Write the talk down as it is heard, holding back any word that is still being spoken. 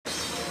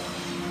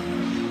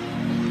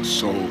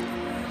So,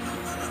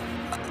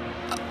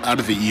 out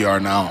of the ER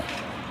now,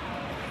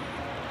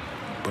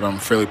 but I'm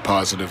fairly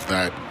positive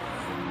that,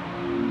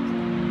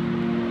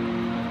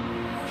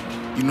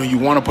 you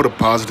want to put a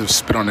positive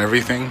spin on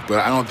everything, but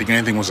I don't think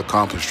anything was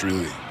accomplished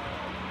really.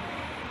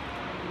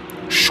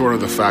 Short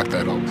of the fact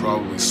that I'll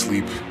probably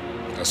sleep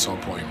at some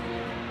point.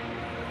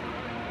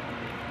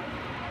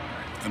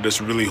 I just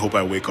really hope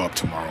I wake up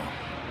tomorrow,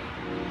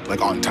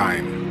 like on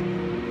time.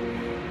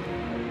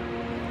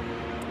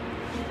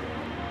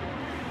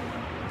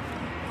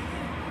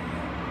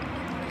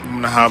 I'm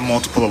gonna have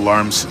multiple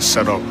alarms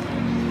set up.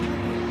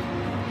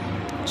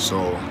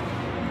 So,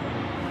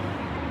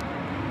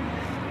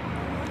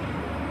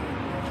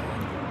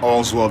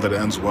 all's well that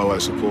ends well, I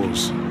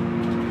suppose.